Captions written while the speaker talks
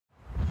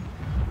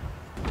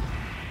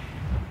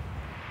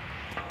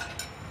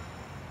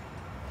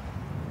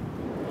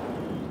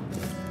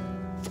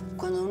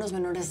algunos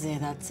menores de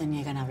edad se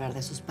niegan a hablar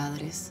de sus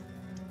padres,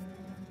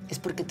 es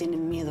porque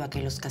tienen miedo a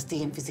que los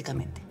castiguen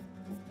físicamente.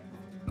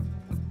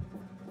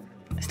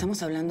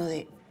 ¿Estamos hablando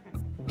de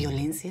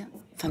violencia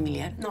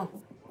familiar? No.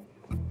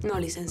 No,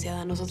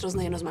 licenciada. Nosotros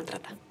nadie nos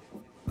maltrata.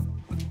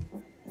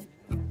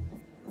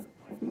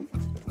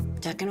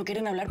 Ya que no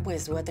quieren hablar,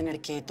 pues voy a tener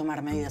que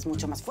tomar medidas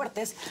mucho más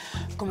fuertes,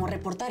 como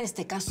reportar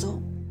este caso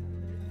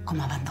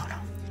como abandono.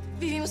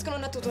 Vivimos con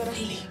una tutora.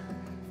 Lili.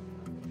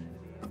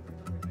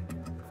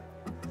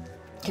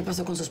 ¿Qué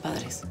pasó con sus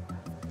padres?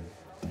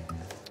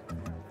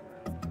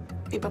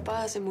 Mi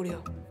papá se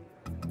murió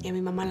y a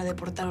mi mamá la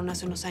deportaron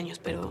hace unos años,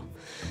 pero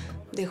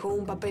dejó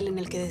un papel en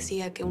el que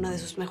decía que una de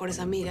sus mejores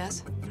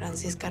amigas,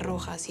 Francisca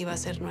Rojas, iba a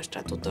ser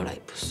nuestra tutora y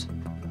pues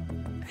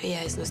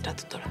ella es nuestra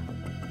tutora.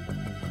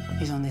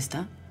 ¿Y dónde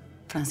está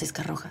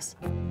Francisca Rojas?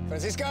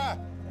 ¡Francisca!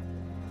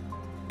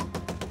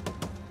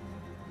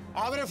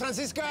 ¡Abre,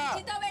 Francisca!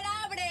 Panchita, a ver,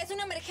 abre. Es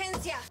una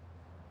emergencia.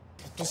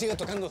 Tú sigue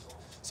tocando.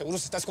 Seguro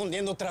se está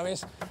escondiendo otra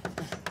vez.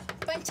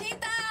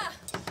 ¡Panchita!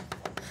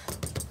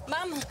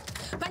 Vamos.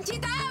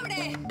 ¡Panchita,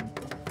 abre!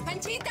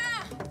 ¡Panchita!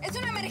 ¡Es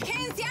una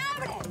emergencia!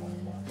 ¡Abre!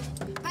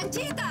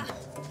 ¡Panchita!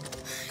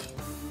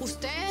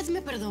 Usted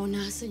me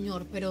perdona,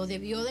 señor, pero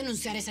debió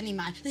denunciar a ese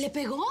animal. ¿Le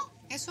pegó?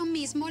 Eso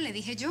mismo le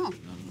dije yo.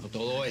 No,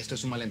 todo esto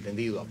es un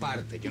malentendido.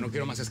 Aparte, yo no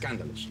quiero más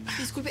escándalos.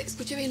 Disculpe,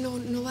 escuche bien,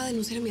 ¿no va a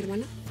denunciar a mi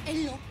hermana?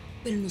 Él no,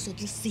 pero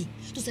nosotros sí.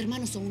 Tus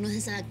hermanos son unos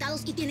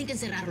desadaptados y tienen que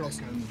encerrarlos.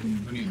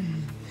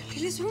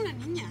 Él es solo una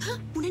niña. ¿Ah?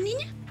 ¿Una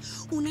niña?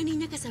 Una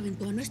niña que se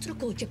aventó a nuestro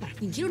coche para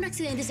fingir un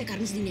accidente y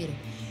sacarnos dinero.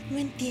 ¿No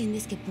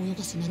entiendes que pudo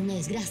ocasionar una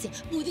desgracia?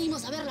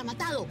 Pudimos haberla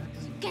matado.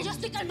 Que yo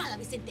estoy calmada,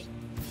 Vicente.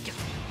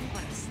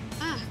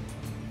 Ah,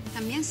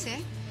 también sé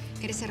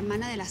que eres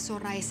hermana de la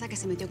zorra esa que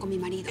se metió con mi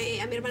marido.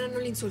 A mi hermana no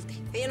le insulte.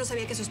 Ella no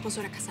sabía que su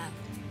esposo era casado.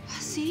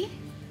 ¿Ah, sí?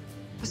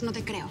 Pues no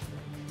te creo.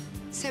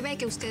 Se ve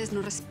que ustedes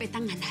no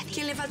respetan a nadie.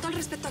 Quien le faltó el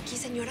respeto aquí,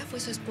 señora, fue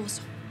su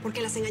esposo. Porque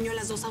las engañó a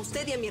las dos, a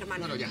usted y a mi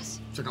hermana. Bueno, ya.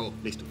 Se acabó.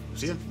 Listo.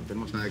 Lucía, no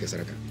tenemos nada que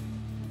hacer acá.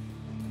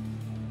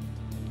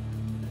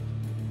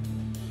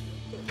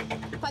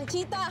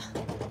 ¡Panchita!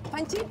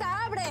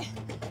 ¡Panchita, abre!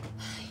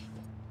 Ay.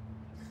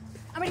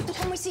 A ver, ¿y tú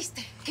cómo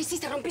hiciste? ¿Qué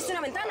hiciste? ¿Rompiste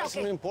una ventana o Eso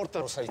qué? no importa,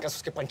 Rosa. El caso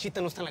es que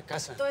Panchita no está en la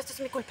casa. Todo esto es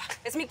mi culpa.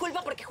 Es mi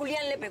culpa porque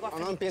Julián le pegó a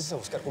No empieces a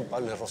buscar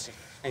culpables, Rosy.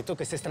 Necesito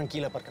que estés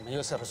tranquila para que me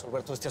ayudes a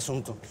resolver todo este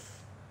asunto.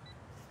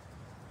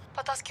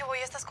 Patas, ¿qué voy?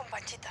 ¿Estás con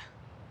Panchita?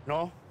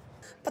 No.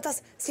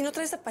 Patas, si no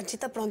traes a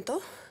Panchita pronto,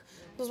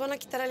 nos van a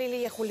quitar a Lili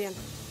y a Julián.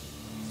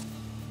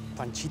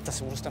 Panchita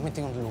seguro está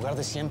metida en el lugar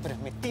de siempre,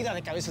 metida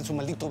de cabeza en su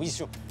maldito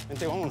vicio.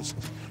 Vente, vámonos.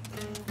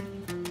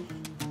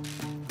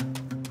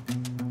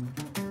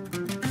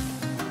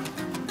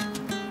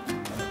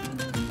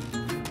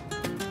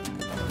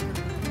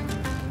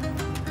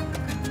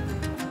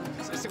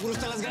 Seguro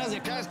están las ganas de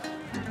acá.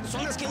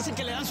 Son las que dicen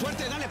que le dan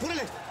suerte. Dale,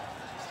 apúrale.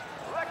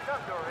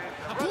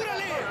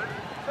 ¡Apúrale!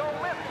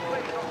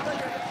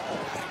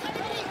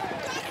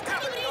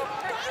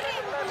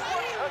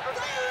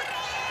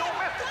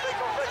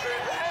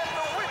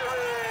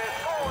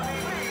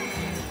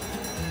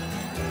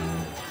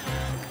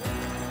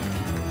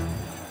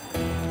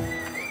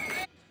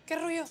 ¿Qué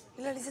rollo?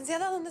 ¿Y la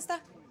licenciada dónde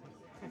está?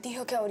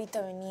 Dijo que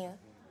ahorita venía.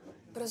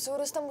 Pero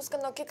seguro están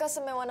buscando a qué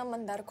casa me van a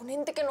mandar, con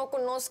gente que no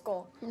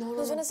conozco.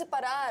 Nos van a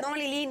separar. No,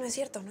 Lili, no es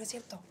cierto, no es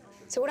cierto.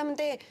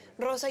 Seguramente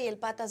Rosa y el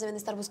Patas deben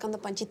estar buscando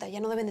a Panchita. Ya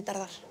no deben de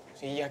tardar.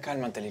 Sí, ya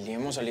cálmate, Lili.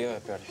 Hemos salido de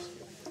peores.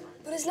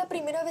 Pero es la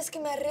primera vez que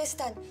me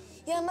arrestan.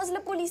 Y además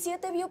la policía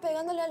te vio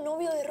pegándole al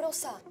novio de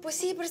Rosa. Pues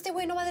sí, pero este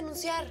güey no va a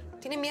denunciar.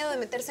 Tiene miedo de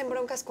meterse en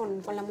broncas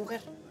con la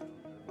mujer.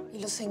 ¿Y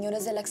los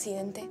señores del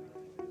accidente?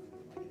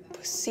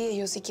 Pues sí,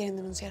 ellos sí quieren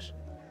denunciar.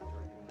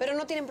 Pero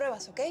no tienen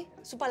pruebas, ¿ok?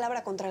 Su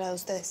palabra contra la de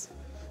ustedes.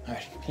 A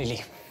ver, Lili,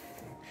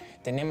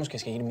 tenemos que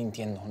seguir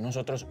mintiendo.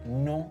 Nosotros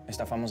no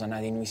estafamos a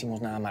nadie, no hicimos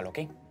nada malo, ¿ok?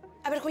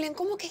 A ver, Julián,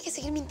 ¿cómo que hay que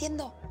seguir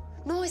mintiendo?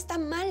 No, está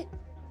mal,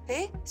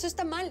 ¿eh? Eso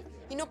está mal.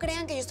 Y no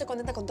crean que yo estoy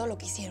contenta con todo lo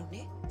que hicieron,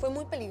 ¿eh? Fue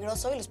muy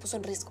peligroso y los puso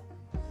en riesgo.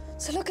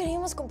 Solo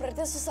queríamos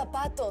comprarte esos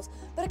zapatos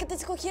para que te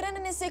escogieran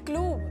en ese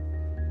club.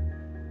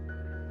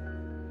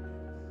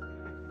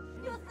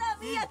 Yo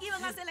sabía que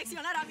iban a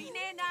seleccionar a mi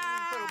nena.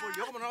 Pero por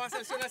Dios, como no va a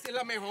seleccionar si es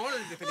la mejor.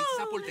 Defendiste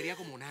esa portería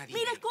como nadie.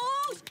 ¡Mira el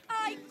coach!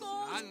 ¡Ay,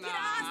 coach! Anda.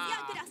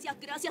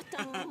 Gracias,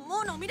 tan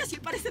mono. Mira si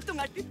él parece un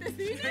artista de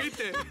cine.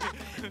 ¿Viste?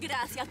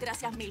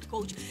 Gracias, mil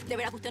coach. De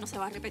verdad que usted no se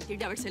va a arrepentir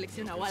de haber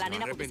seleccionado a la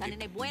nena porque esa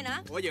nena es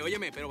buena. Oye,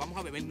 óyeme, pero vamos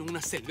a bebernos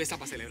una cerveza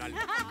para celebrar.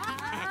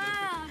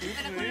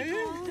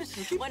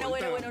 Bueno,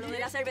 lo de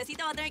la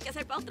cervecita va a tener que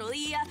ser para otro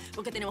día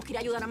porque tenemos que ir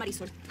a ayudar a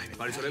Marisol.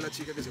 Marisol es la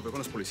chica que se fue con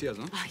los policías,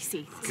 ¿no? Ay,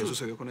 sí. ¿Qué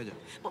sucedió con ella?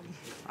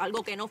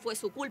 Algo que no fue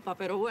su culpa,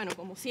 pero bueno,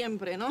 como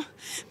siempre, ¿no?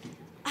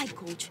 Ay,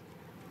 coach.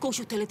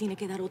 Coach, usted le tiene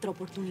que dar otra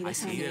oportunidad a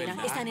esa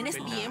nena. Esa nena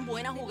es bien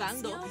buena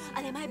jugando.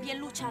 Además, es bien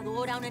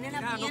luchadora, una nena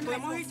Ya, bien ¿nos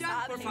podemos ir ya,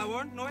 por responsable.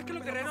 favor? ¿No ves que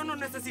los guerreros nos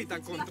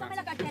necesitan contra? Pásame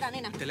la cartera,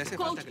 nena. Te le hace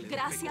Coach, falta que le dé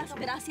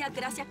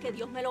gracias, que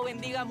Dios me lo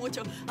bendiga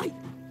mucho. Ay,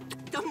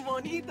 tan bonito.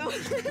 bonito.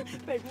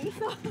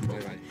 Permiso.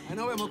 Ahí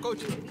nos vemos,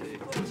 coach.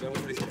 Nos vemos,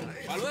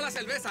 felicidades. Salud de la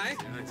cerveza, ¿eh?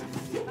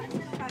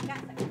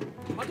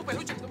 Toma tu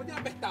peluche, que tú me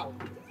tienes apestado.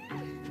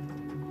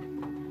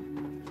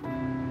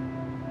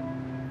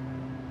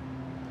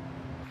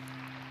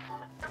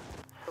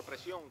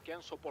 Presión que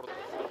han soportado.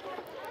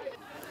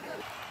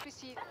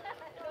 Sí.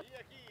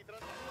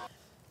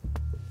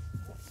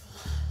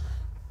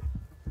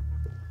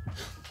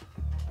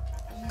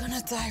 I'm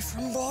gonna die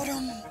from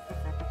boredom.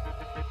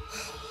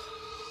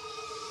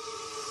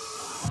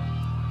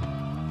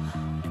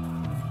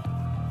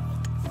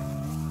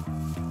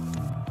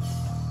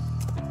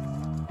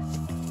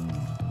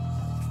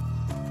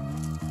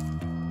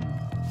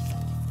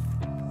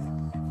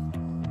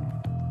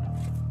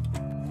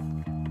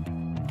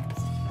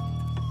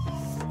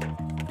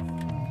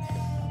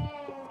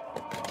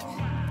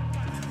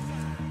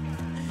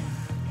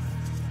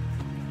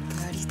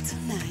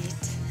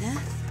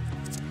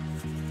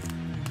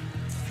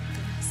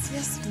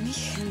 Gracias, mi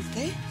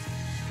gente.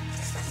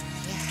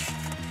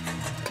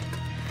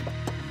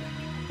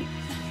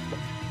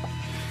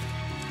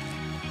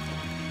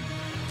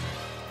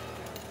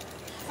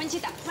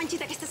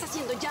 Panchita, ¿qué estás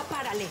haciendo? Ya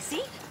párale, ¿sí?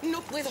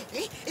 No puedo,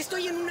 ¿eh?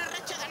 Estoy en una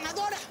racha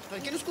ganadora.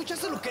 ¿Qué no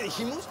escuchaste lo que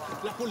dijimos?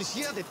 La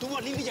policía detuvo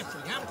a Lili y a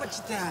Julián,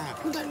 Panchita.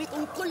 Gané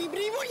con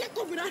colibrí, voy a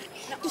cobrar.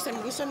 Tus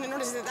hermanos son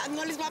menores de edad,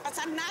 no les va a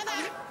pasar nada.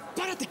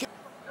 Párate, que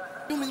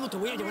yo mismo te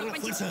voy a llevar la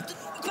fuerza.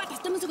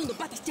 Patas, dame un segundo,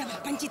 Patas, ya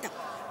va, Panchita.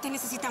 Te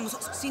necesitamos.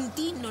 Sin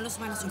ti no los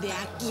van a soltar. De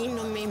aquí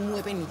no me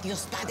mueve ni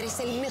Dios Padre. Es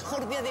el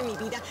mejor día de mi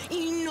vida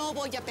y no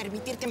voy a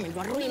permitir que me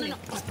lo arruinen. No.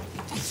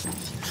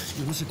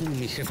 Yo no sé cómo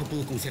mi jefe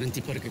pudo confiar en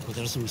ti para que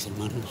cuidaras a mis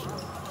hermanos.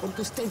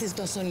 Porque ustedes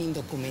dos son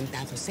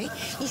indocumentados, ¿eh?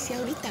 Y si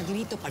ahorita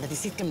grito para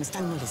decir que me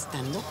están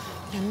molestando,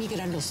 la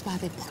migra los va a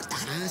deportar.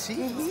 ¿Ah,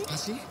 sí? ¿Ah,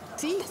 sí?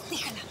 Sí.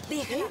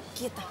 Déjala,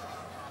 quieta.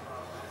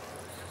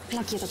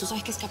 No, quieta, tú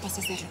sabes que es capaz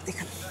de hacerlo.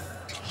 Déjala.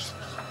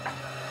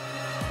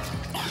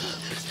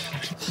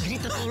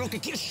 Grita todo lo que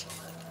quieras.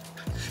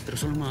 Pero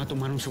solo me va a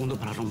tomar un segundo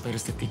para romper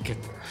este ticket.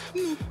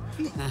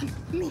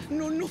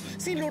 No.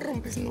 Si lo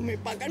rompes, no me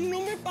pagan.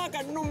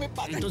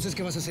 Entonces,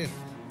 ¿qué vas a hacer?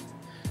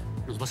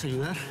 ¿Nos vas a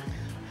ayudar?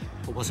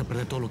 ¿O vas a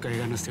perder todo lo que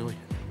ganaste hoy?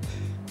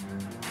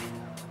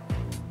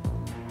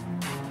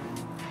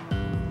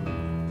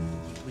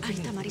 Ahí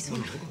está Marisol.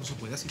 No se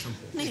puede así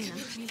tampoco. Mira,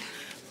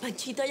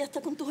 Panchita ya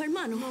está con tus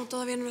hermanos. No,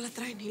 todavía no la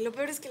traen. Y lo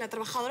peor es que la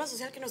trabajadora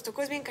social que nos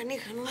tocó es bien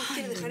canija. No nos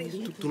quiere dejar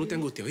ir. Tú no te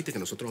angusties, ¿viste? Que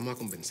nosotros vamos a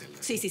convencerla.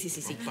 Sí.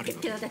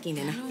 Quédate aquí,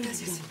 nena. No,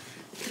 gracias.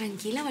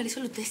 Tranquila,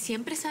 Marisol. Ustedes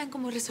siempre saben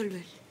cómo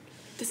resolver.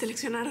 Te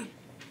seleccionaron.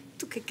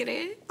 ¿Tú qué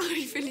crees?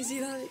 Ay,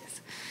 felicidades.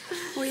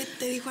 Oye,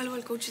 ¿te dijo algo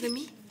el coach de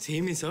mí?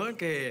 Sí, mi Sol,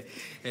 que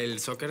el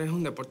soccer es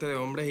un deporte de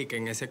hombres y que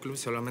en ese club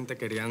solamente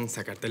querían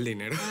sacarte el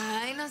dinero.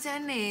 Ay, no seas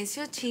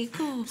necio,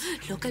 chico.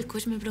 Loca, el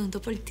coach me preguntó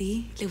por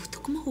ti. ¿Le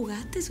gustó cómo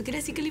jugaste? ¿Eso quiere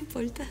decir que le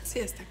importa? Sí,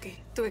 hasta que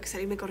tuve que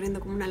salirme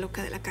corriendo como una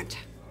loca de la cancha.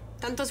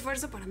 Tanto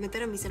esfuerzo para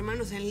meter a mis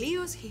hermanos en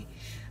líos y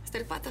hasta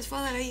el Patas fue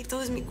a dar ahí.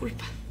 Todo es mi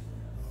culpa.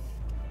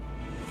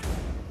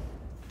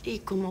 ¿Y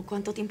como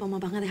cuánto tiempo más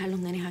van a dejar los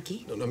nenes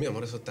aquí? No, mi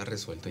amor, eso está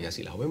resuelto. Ya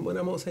si la joven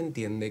buena moza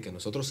entiende que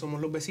nosotros somos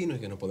los vecinos y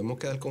que nos podemos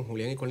quedar con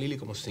Julián y con Lili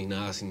como sin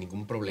nada, sin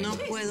ningún problema. No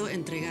puedo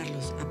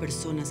entregarlos a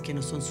personas que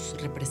no son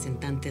sus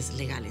representantes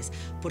legales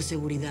por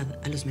seguridad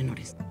a los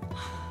menores.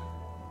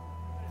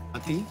 ¿A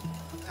ti?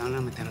 Te van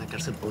a meter a la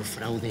cárcel por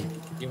fraude.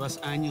 Llevas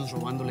años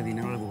robándole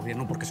dinero al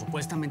gobierno porque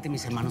supuestamente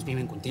mis hermanos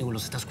viven contigo,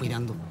 los estás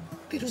cuidando.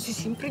 Pero si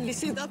siempre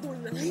les he dado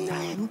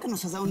Ay, nunca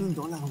nos has dado ni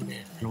 $1,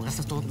 hombre. Lo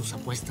gastas todo en tus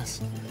apuestas.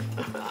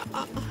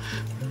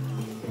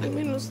 Al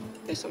menos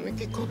déjame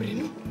que cobre,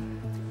 ¿no?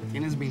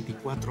 Tienes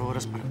 24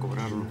 horas para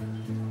cobrarlo.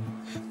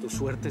 Tu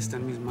suerte está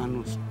en mis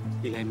manos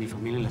y la de mi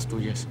familia en las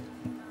tuyas.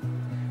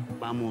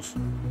 Vamos.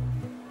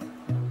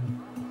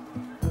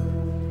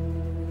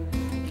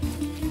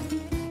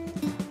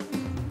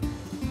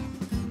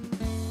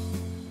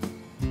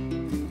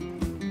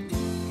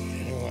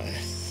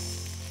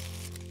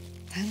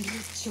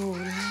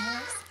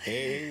 Chulas.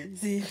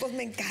 Sí, pues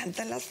me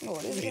encantan las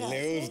flores. Sí,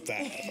 le gusta.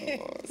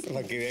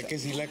 Para que vea que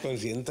sí la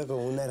consiento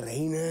como una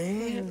reina,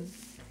 ¿eh?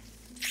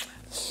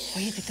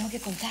 Oye, te tengo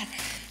que contar.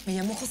 Me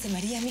llamó José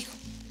María, mijo.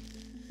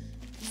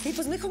 Sí,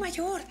 pues mi hijo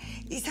mayor.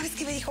 ¿Y sabes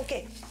qué me dijo?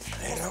 Que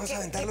vamos a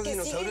aventar los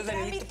dinosaurios,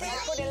 Danielito.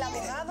 Con el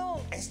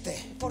abogado.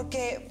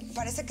 Porque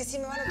parece que sí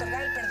me van a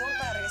otorgar el perdón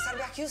para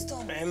regresarme a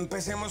Houston.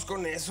 Empecemos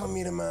con eso,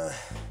 mi hermana.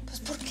 Pues,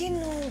 ¿por qué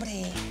no,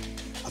 hombre?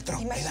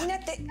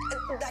 Imagínate,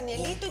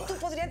 Danielito y tú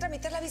podrían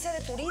tramitar la visa de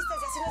turistas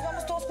y así nos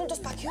vamos todos juntos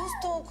para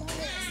Houston. ¿Cómo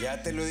ves?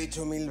 Ya te lo he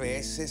dicho 1000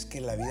 veces que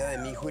la vida de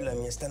mi hijo y la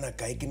mía están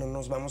acá y que no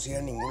nos vamos a ir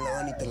a ningún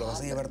lado ni te lo vas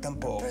a llevar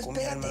tampoco. Pero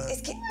espérate,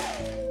 es que...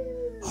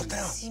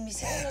 ¿Otra? Si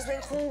mis hijos nos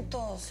ven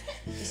juntos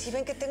y si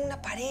ven que tengo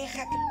una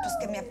pareja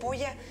que me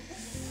apoya,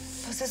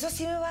 pues eso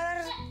sí me va a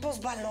dar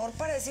valor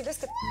para decirles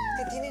que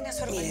tienen a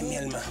su hermano. Mire, mi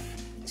alma.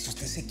 Si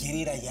usted se quiere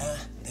ir allá,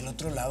 del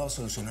otro lado, a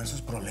solucionar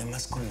sus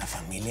problemas con la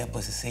familia,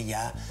 pues ese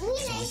ya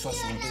es muy su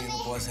asunto y yo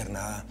no puedo hacer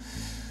nada.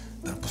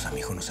 Pero pues a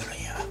mi hijo no se lo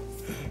lleva.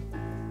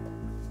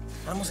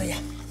 Vamos allá.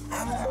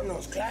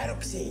 Vámonos, claro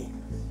que sí.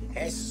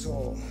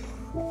 Eso.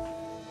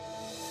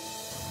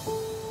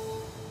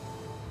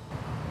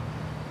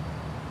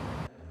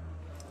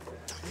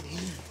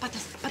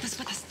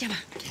 Patas, ya va.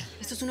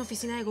 Esto es una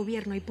oficina de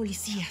gobierno, hay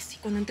policías. Y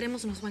cuando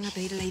entremos nos van a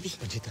pedir el ID.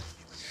 Panchita,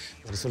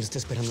 Marisol está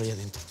esperando allá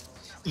adentro.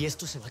 Y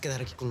esto se va a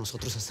quedar aquí con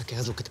nosotros hasta que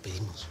hagas lo que te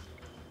pedimos.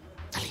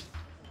 Dale.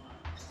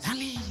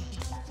 Dale.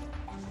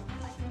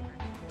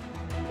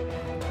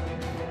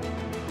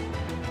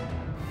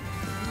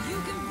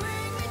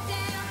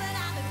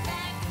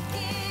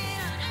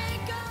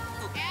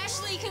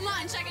 Ashley, come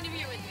on, check in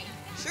here with me.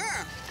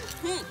 Sure.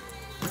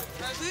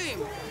 Let's see.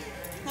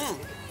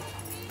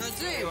 Let's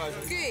see.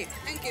 Okay,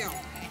 thank you.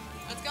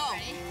 Let's go.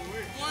 Ready?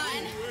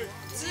 1,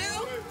 2,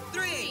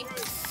 3.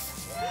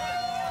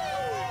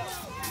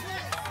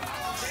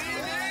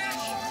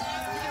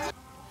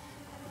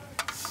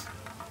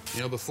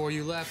 You know, before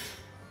you left,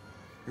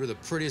 you were the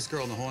prettiest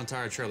girl in the whole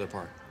entire trailer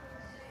park.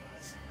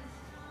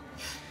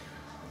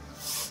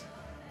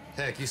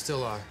 Heck, you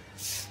still are.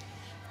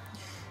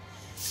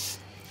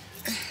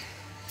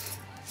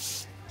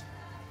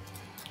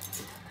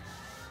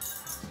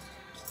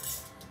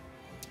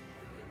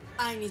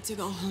 I need to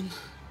go home.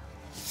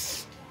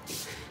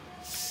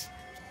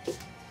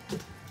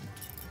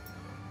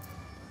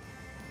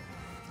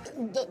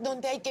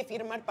 ¿Dónde hay que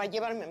firmar para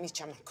llevarme a mis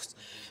chamacos?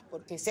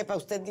 Porque sepa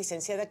usted,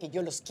 licenciada, que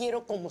yo los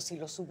quiero como si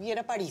los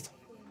hubiera parido.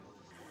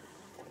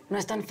 No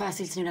es tan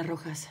fácil, señora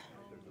Rojas.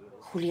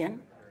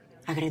 Julián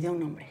agredió a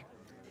un hombre.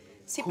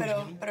 Sí,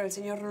 pero el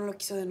señor no lo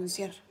quiso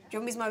denunciar.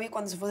 Yo misma vi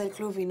cuando se fue del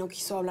club y no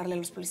quiso hablarle a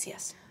los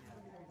policías.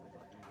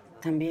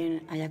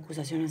 También hay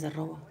acusaciones de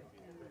robo.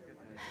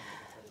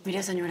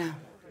 Mire, señora,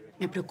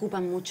 me preocupa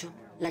mucho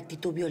la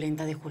actitud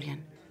violenta de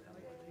Julián.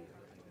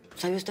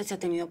 ¿Sabe usted si ha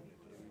tenido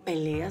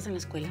peleas en la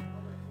escuela?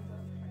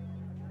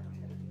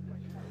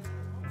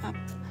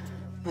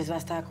 Pues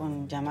basta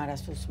con llamar a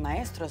sus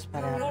maestros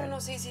para...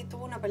 No, sí,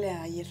 tuvo una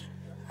pelea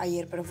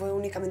ayer, pero fue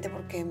únicamente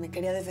porque me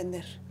quería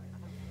defender.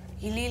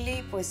 Y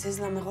Lili, pues, es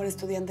la mejor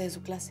estudiante de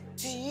su clase.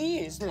 Sí,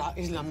 es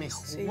la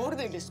mejor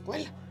de la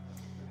escuela.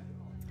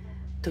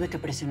 Tuve que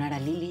presionar a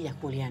Lili y a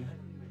Julián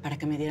para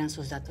que me dieran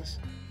sus datos.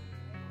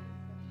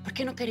 ¿Por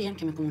qué no querían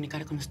que me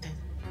comunicara con usted?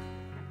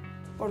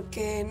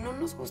 Porque no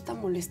nos gusta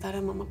molestar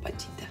a mamá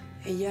Panchita.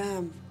 Ella,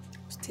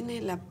 pues,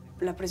 tiene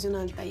la presión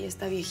alta y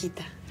está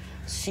viejita.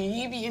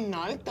 Sí, bien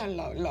alta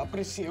la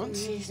presión,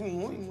 sí, es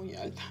muy, muy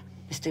alta.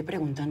 Estoy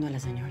preguntando a la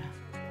señora.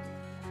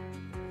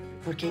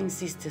 ¿Por qué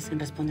insistes en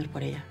responder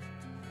por ella?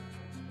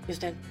 ¿Y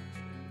usted?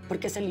 ¿Por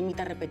qué se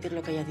limita a repetir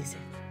lo que ella dice?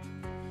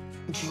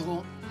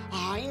 ¿Yo?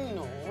 Ay,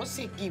 no,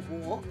 se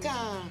equivoca.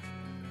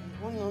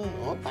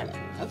 No, para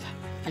nada.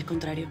 Al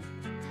contrario,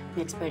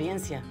 mi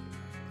experiencia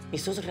y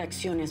sus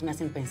reacciones me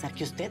hacen pensar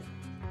que usted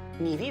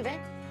ni vive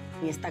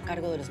ni está a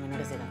cargo de los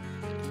menores de edad.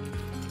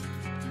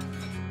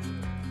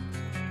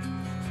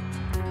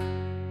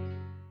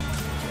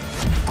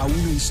 A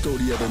una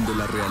historia donde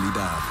la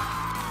realidad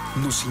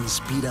nos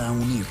inspira a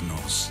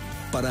unirnos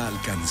para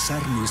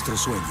alcanzar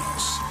nuestros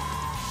sueños.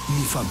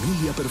 Mi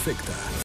familia perfecta.